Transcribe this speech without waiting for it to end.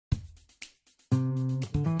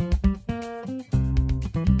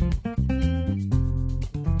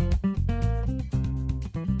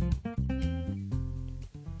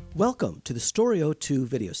Welcome to the StoryO 2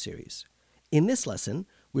 video series. In this lesson,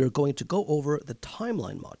 we are going to go over the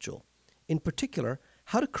timeline module, in particular,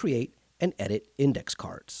 how to create and edit index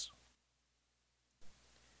cards.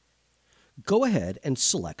 Go ahead and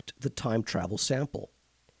select the time travel sample,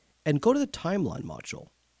 and go to the timeline module.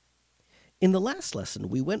 In the last lesson,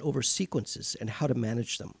 we went over sequences and how to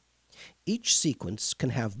manage them. Each sequence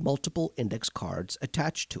can have multiple index cards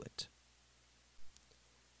attached to it.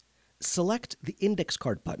 Select the Index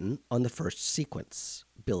Card button on the first sequence,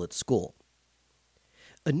 Bill at School.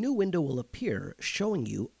 A new window will appear showing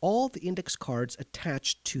you all the index cards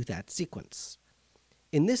attached to that sequence.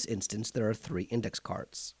 In this instance, there are 3 index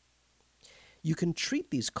cards. You can treat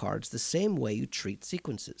these cards the same way you treat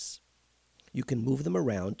sequences. You can move them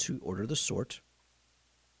around to order the sort.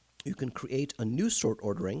 You can create a new sort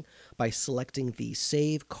ordering by selecting the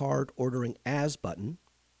Save Card Ordering As button.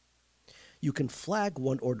 You can flag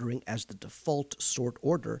one ordering as the default sort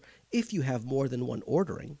order if you have more than one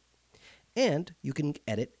ordering, and you can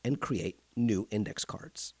edit and create new index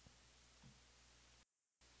cards.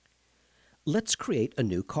 Let's create a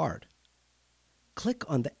new card. Click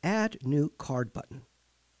on the Add New Card button.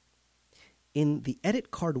 In the Edit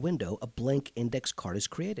Card window, a blank index card is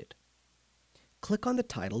created. Click on the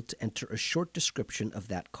title to enter a short description of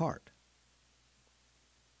that card.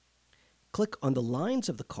 Click on the lines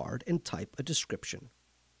of the card and type a description.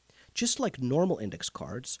 Just like normal index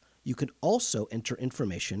cards, you can also enter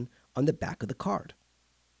information on the back of the card.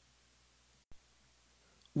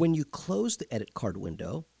 When you close the Edit Card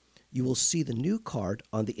window, you will see the new card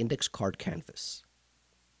on the index card canvas.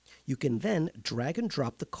 You can then drag and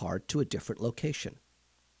drop the card to a different location.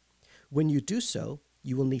 When you do so,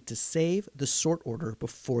 you will need to save the sort order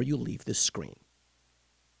before you leave this screen.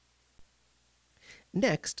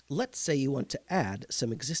 Next, let's say you want to add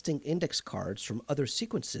some existing index cards from other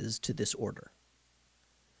sequences to this order.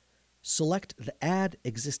 Select the Add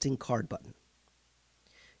Existing Card button.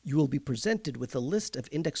 You will be presented with a list of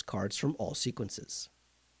index cards from all sequences.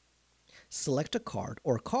 Select a card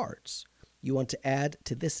or cards you want to add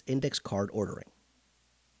to this index card ordering.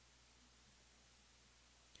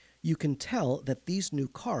 You can tell that these new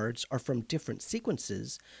cards are from different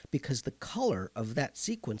sequences because the color of that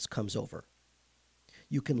sequence comes over.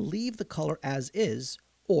 You can leave the color as is,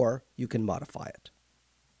 or you can modify it.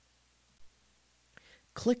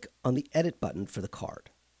 Click on the Edit button for the card.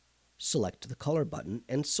 Select the Color button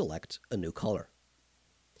and select a new color.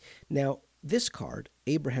 Now, this card,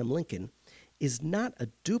 Abraham Lincoln, is not a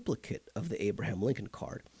duplicate of the Abraham Lincoln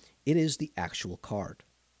card. It is the actual card.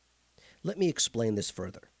 Let me explain this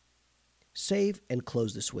further. Save and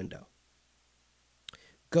close this window.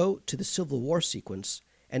 Go to the Civil War sequence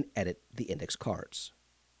and edit the index cards.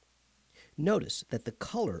 Notice that the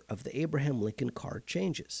color of the Abraham Lincoln card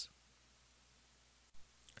changes.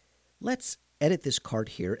 Let's edit this card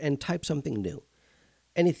here and type something new,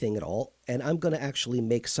 anything at all, and I'm going to actually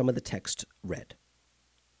make some of the text red.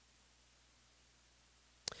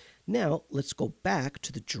 Now, let's go back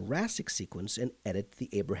to the Jurassic sequence and edit the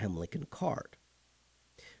Abraham Lincoln card.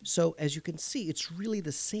 So, as you can see, it's really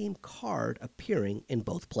the same card appearing in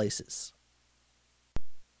both places.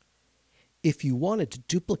 If you wanted to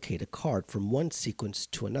duplicate a card from one sequence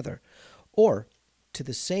to another, or to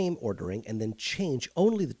the same ordering and then change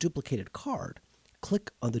only the duplicated card, click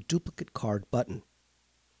on the Duplicate Card button.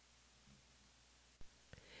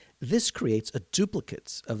 This creates a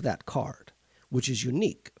duplicate of that card, which is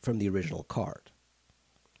unique from the original card,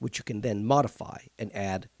 which you can then modify and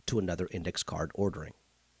add to another index card ordering.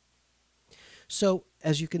 So,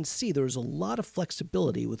 as you can see, there is a lot of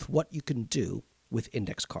flexibility with what you can do with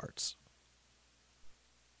index cards.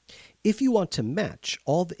 If you want to match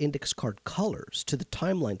all the index card colors to the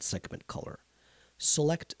timeline segment color,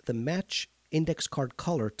 select the Match Index Card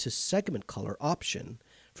Color to Segment Color option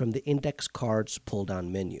from the Index Cards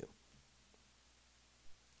pull-down menu.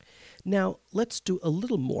 Now, let's do a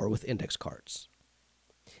little more with index cards.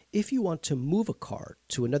 If you want to move a card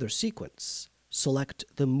to another sequence, select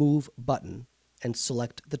the Move button and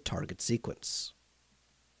select the target sequence.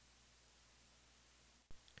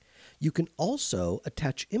 You can also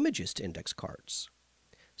attach images to index cards.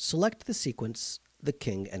 Select the sequence, The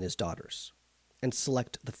King and His Daughters, and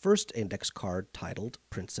select the first index card titled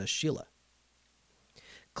Princess Sheila.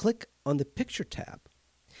 Click on the Picture tab,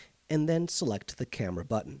 and then select the Camera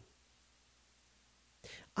button.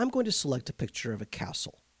 I'm going to select a picture of a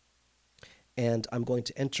castle, and I'm going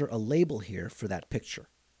to enter a label here for that picture.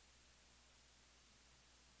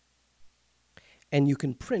 And you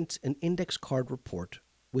can print an index card report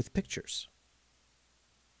with pictures.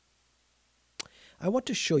 I want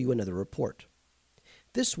to show you another report.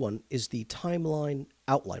 This one is the timeline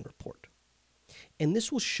outline report. And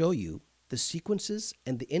this will show you the sequences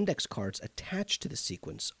and the index cards attached to the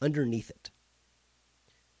sequence underneath it.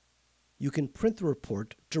 You can print the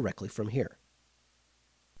report directly from here.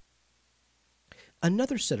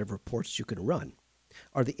 Another set of reports you can run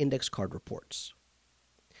are the index card reports.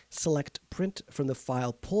 Select Print from the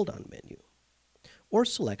File pull-down menu, or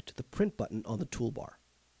select the Print button on the toolbar.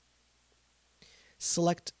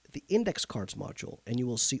 Select the Index Cards module and you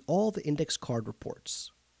will see all the index card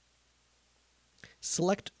reports.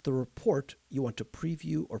 Select the report you want to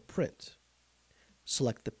preview or print.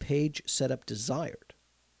 Select the page setup desired.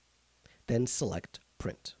 Then select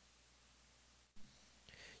Print.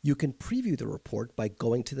 You can preview the report by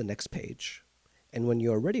going to the next page, and when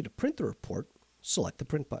you are ready to print the report, select the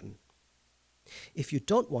Print button. If you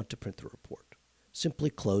don't want to print the report, simply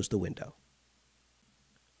close the window.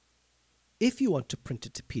 If you want to print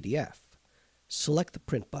it to PDF, select the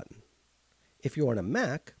Print button. If you're on a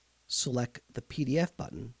Mac, select the PDF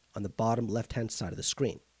button on the bottom left-hand side of the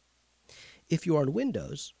screen. If you are on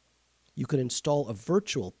Windows, you can install a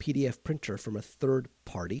virtual PDF printer from a third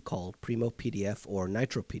party called Primo PDF or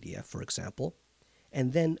Nitro PDF, for example,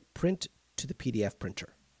 and then print to the PDF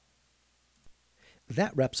printer.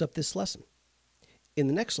 That wraps up this lesson. In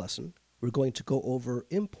the next lesson, we're going to go over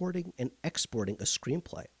importing and exporting a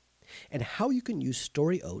screenplay and how you can use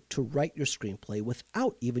StoryO to write your screenplay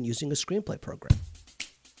without even using a screenplay program.